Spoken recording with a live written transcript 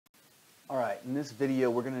Alright, in this video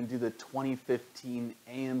we're going to do the 2015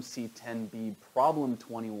 AMC 10B Problem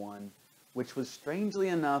 21, which was strangely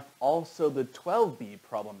enough also the 12B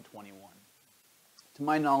Problem 21. To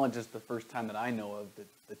my knowledge, it's the first time that I know of that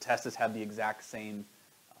the test has had the exact same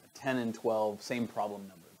 10 and 12, same problem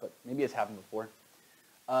number, but maybe it's happened before.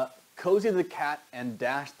 Cozy the cat and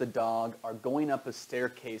Dash the dog are going up a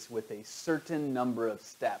staircase with a certain number of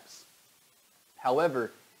steps.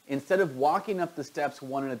 However, instead of walking up the steps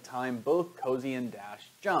one at a time, both Cozy and Dash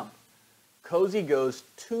jump. Cozy goes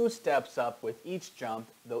 2 steps up with each jump,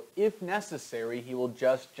 though if necessary, he will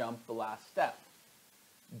just jump the last step.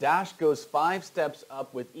 Dash goes 5 steps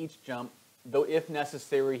up with each jump, though if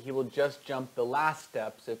necessary, he will just jump the last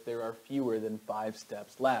steps if there are fewer than 5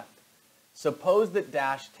 steps left. Suppose that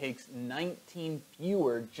Dash takes 19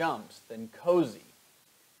 fewer jumps than Cozy.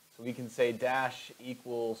 So we can say Dash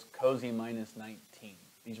equals Cozy minus 19.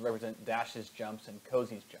 These represent Dash's jumps and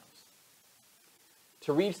Cozy's jumps.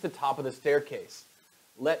 To reach the top of the staircase,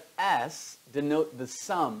 let S denote the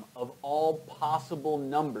sum of all possible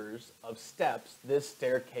numbers of steps this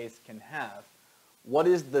staircase can have. What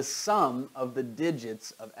is the sum of the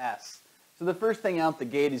digits of S? So the first thing out the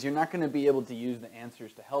gate is you're not going to be able to use the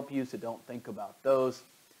answers to help you, so don't think about those.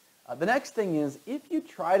 The next thing is, if you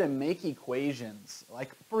try to make equations,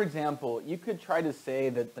 like for example, you could try to say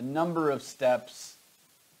that the number of steps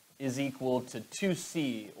is equal to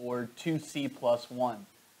 2c or 2c plus 1.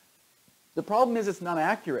 The problem is it's not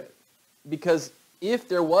accurate, because if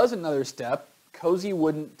there was another step, Cozy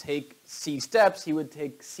wouldn't take c steps, he would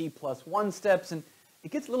take c plus 1 steps, and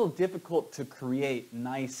it gets a little difficult to create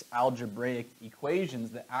nice algebraic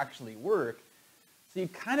equations that actually work. So you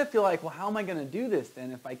kind of feel like, well, how am I going to do this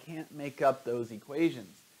then if I can't make up those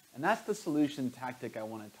equations? And that's the solution tactic I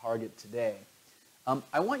want to target today.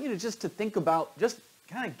 I want you to think about, just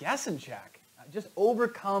kind of guess and check. Just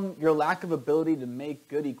overcome your lack of ability to make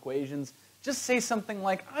good equations. Just say something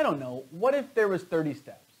like, I don't know, what if there was 30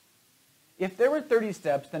 steps? If there were 30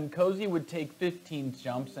 steps, then Cozy would take 15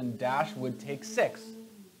 jumps and Dash would take 6.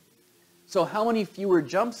 So how many fewer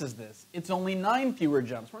jumps is this? It's only 9 fewer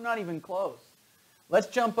jumps. We're not even close. Let's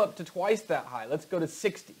jump up to twice that high. Let's go to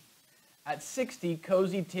 60. At 60,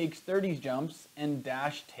 Cozy takes 30 jumps and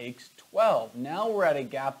Dash takes 12. Now we're at a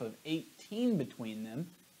gap of 18 between them.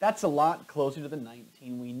 That's a lot closer to the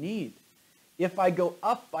 19 we need. If I go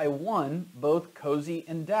up by 1, both Cozy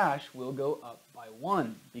and Dash will go up by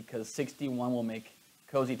 1, because 61 will make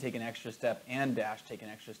Cozy take an extra step and Dash take an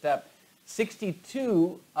extra step.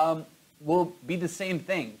 62 will be the same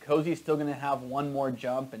thing. Cozy's still going to have 1 more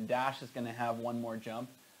jump and Dash is going to have 1 more jump.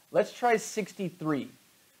 Let's try 63.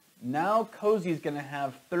 Now Cozy's going to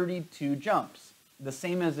have 32 jumps, the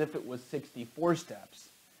same as if it was 64 steps.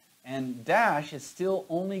 And Dash is still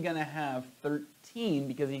only going to have 13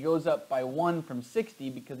 because he goes up by 1 from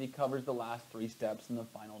 60 because he covers the last 3 steps in the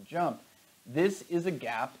final jump. This is a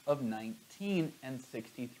gap of 19 and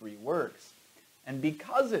 63 works. And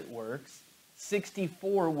because it works,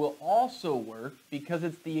 64 will also work because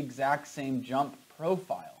it's the exact same jump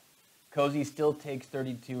profile. Cozy still takes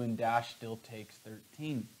 32 and Dash still takes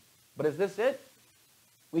 13. But is this it?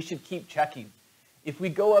 We should keep checking. If we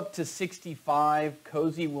go up to 65,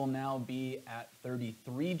 Cozy will now be at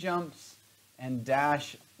 33 jumps, and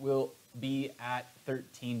Dash will be at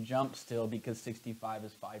 13 jumps still, because 65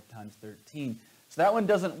 is 5 times 13. So that one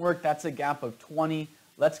doesn't work. That's a gap of 20.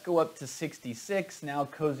 Let's go up to 66. Now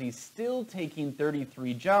Cozy's still taking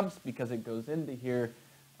 33 jumps because it goes into here,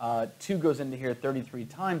 2 goes into here 33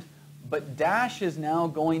 times, but Dash is now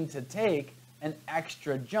going to take an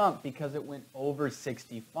extra jump because it went over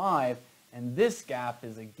 65. And this gap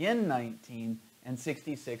is again 19, and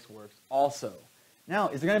 66 works also. Now,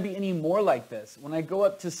 is there going to be any more like this? When I go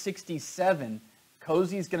up to 67,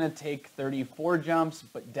 Cozy's going to take 34 jumps,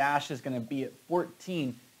 but Dash is going to be at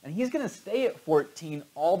 14. And he's going to stay at 14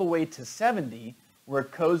 all the way to 70, where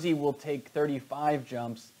Cozy will take 35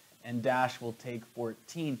 jumps and Dash will take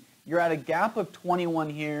 14. You're at a gap of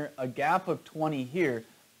 21 here, a gap of 20 here.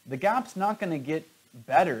 The gap's not going to get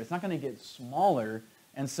better. It's not going to get smaller.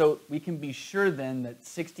 And so we can be sure then that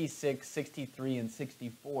 66, 63, and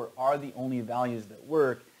 64 are the only values that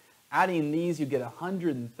work. Adding these, you get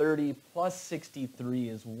 130 plus 63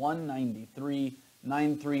 is 193.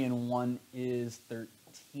 9, 3, and 1 is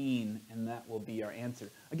 13, and that will be our answer.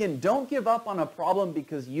 Again, don't give up on a problem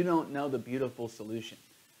because you don't know the beautiful solution.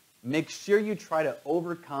 Make sure you try to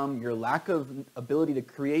overcome your lack of ability to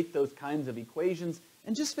create those kinds of equations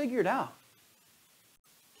and just figure it out.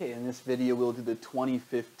 Okay, in this video we'll do the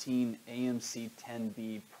 2015 AMC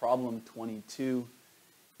 10B Problem 22.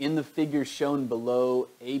 In the figure shown below,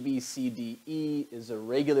 ABCDE is a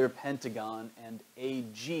regular pentagon and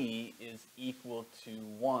AG is equal to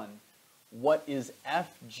 1. What is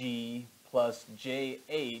FG plus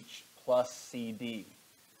JH plus CD?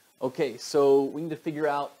 Okay, so we need to figure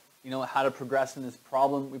out, how to progress in this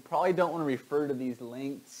problem. We probably don't want to refer to these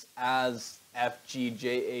lengths as FG,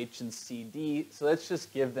 JH, and CD, so let's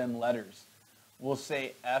just give them letters. We'll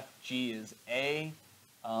say FG is A.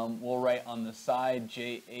 We'll write on the side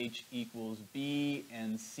JH equals B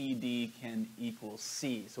and CD can equal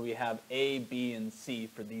C. So we have A, B, and C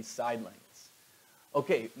for these side lengths.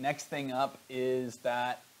 Okay, next thing up is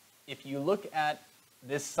that if you look at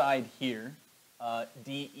this side here,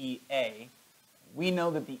 DEA, we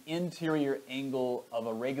know that the interior angle of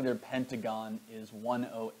a regular pentagon is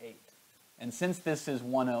 108. And since this is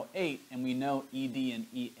 108 and we know ED and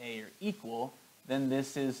EA are equal, then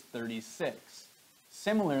this is 36.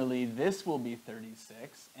 Similarly, this will be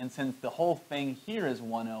 36, and since the whole thing here is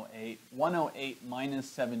 108, 108 minus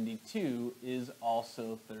 72 is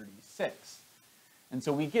also 36. And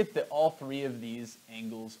so we get that all three of these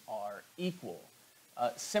angles are equal.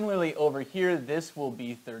 Similarly, over here, this will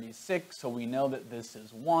be 36, so we know that this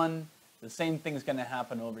is 1. The same thing is going to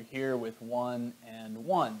happen over here with 1 and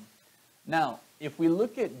 1. Now, if we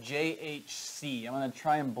look at JHC, I'm going to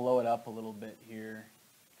try and blow it up a little bit here,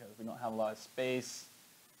 because we don't have a lot of space.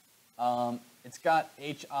 It's got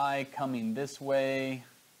HI coming this way,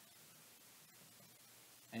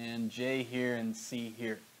 and J here and C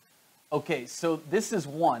here. Okay, so this is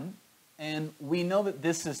 1, and we know that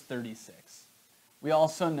this is 36. We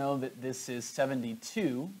also know that this is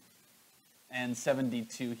 72, and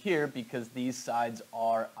 72 here, because these sides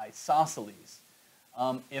are isosceles.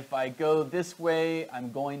 If I go this way,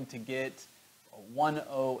 I'm going to get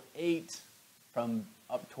 108 from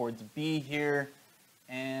up towards B here,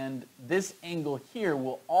 and this angle here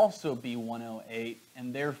will also be 108,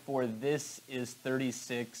 and therefore this is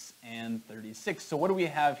 36 and 36. So what do we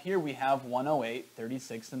have here? We have 108,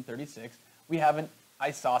 36, and 36. We have an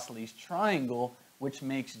isosceles triangle, which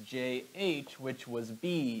makes JH, which was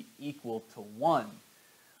B, equal to 1.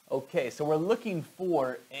 Okay, so we're looking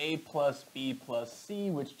for A plus B plus C,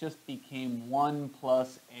 which just became 1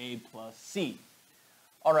 plus A plus C.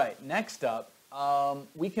 All right, next up,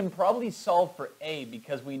 we can probably solve for A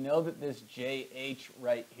because we know that this JH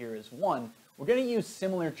right here is 1. We're going to use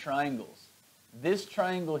similar triangles. This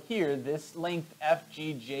triangle here, this length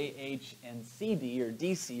FG, JH, and CD, or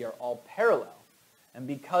DC, are all parallel. And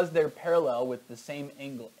because they're parallel with the same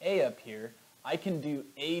angle A up here, I can do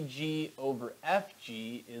AG over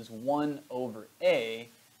FG is 1 over A,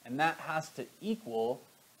 and that has to equal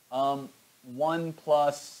 1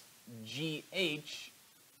 plus GH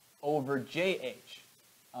over JH.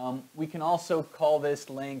 We can also call this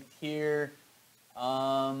length here,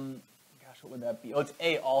 gosh, what would that be? Oh, it's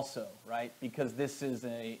A also, right? Because this is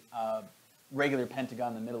a regular pentagon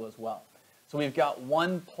in the middle as well. So we've got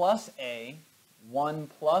 1 plus A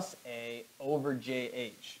over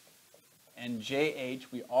JH. And JH,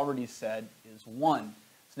 we already said, is 1.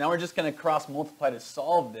 So now we're just going to cross multiply to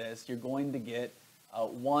solve this. You're going to get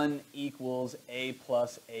 1 equals A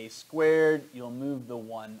plus A squared. You'll move the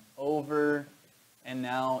 1 over. And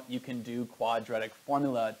now you can do quadratic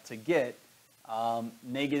formula to get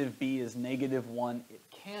negative B is negative 1. It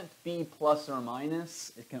can't be plus or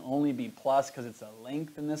minus. It can only be plus because it's a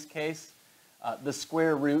length in this case. The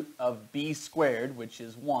square root of B squared, which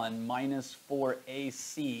is 1, minus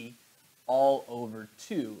 4AC all over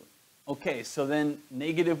 2. Okay, so then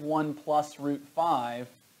negative 1 plus root 5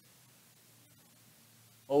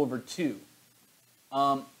 over 2,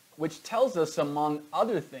 which tells us, among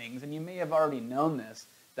other things, and you may have already known this,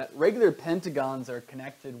 that regular pentagons are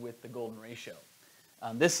connected with the golden ratio.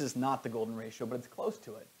 This is not the golden ratio, but it's close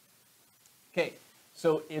to it. Okay,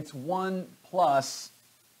 so it's 1 plus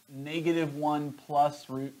negative 1 plus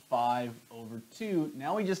root 5 over 2.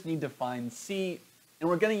 Now we just need to find C, and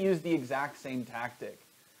we're going to use the exact same tactic.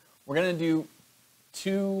 We're going to do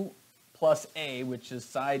 2 plus A, which is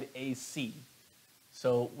side AC.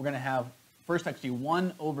 So we're going to have, first actually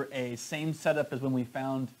 1 over A, same setup as when we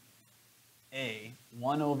found A,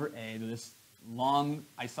 1 over A, this long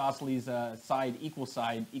isosceles side equal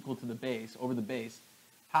to the base, over the base,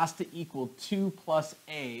 has to equal 2 plus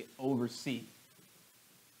A over C.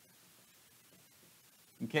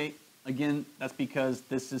 Okay, again, that's because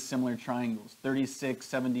this is similar triangles, 36,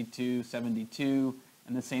 72, 72,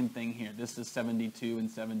 and the same thing here. This is 72 and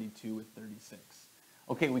 72 with 36.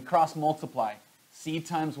 Okay, we cross multiply. C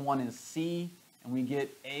times 1 is C, and we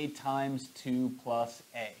get A times 2 plus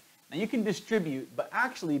A. Now you can distribute, but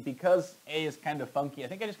actually because A is kind of funky, I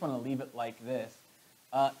think I just want to leave it like this.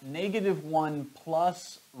 -1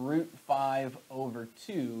 plus root 5 over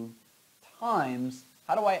 2 times,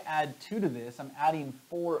 how do I add 2 to this? I'm adding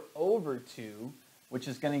 4 over 2, which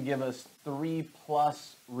is going to give us 3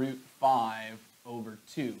 plus root 5 over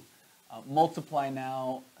 2. Multiply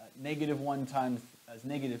now, -1 times as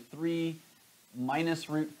 -3, minus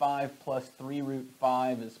root 5 plus 3 root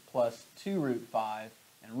 5 is plus 2 root 5,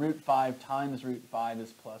 and root 5 times root 5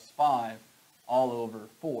 is plus 5, all over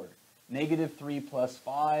 4. -3 plus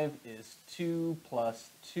 5 is 2 plus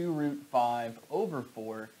 2 root 5 over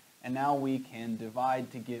 4, and now we can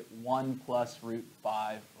divide to get 1 plus root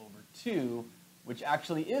 5 over 2, which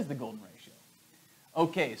actually is the golden ratio.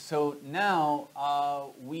 Okay, so now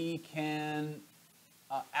we can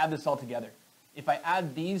add this all together. If I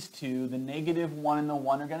add these two, the -1 and the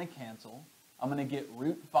 1 are going to cancel. I'm going to get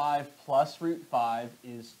root 5 plus root 5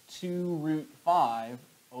 is 2 root 5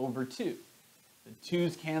 over 2. The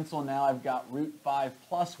 2's cancel, now I've got root 5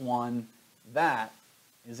 plus 1. That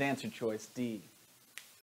is answer choice D.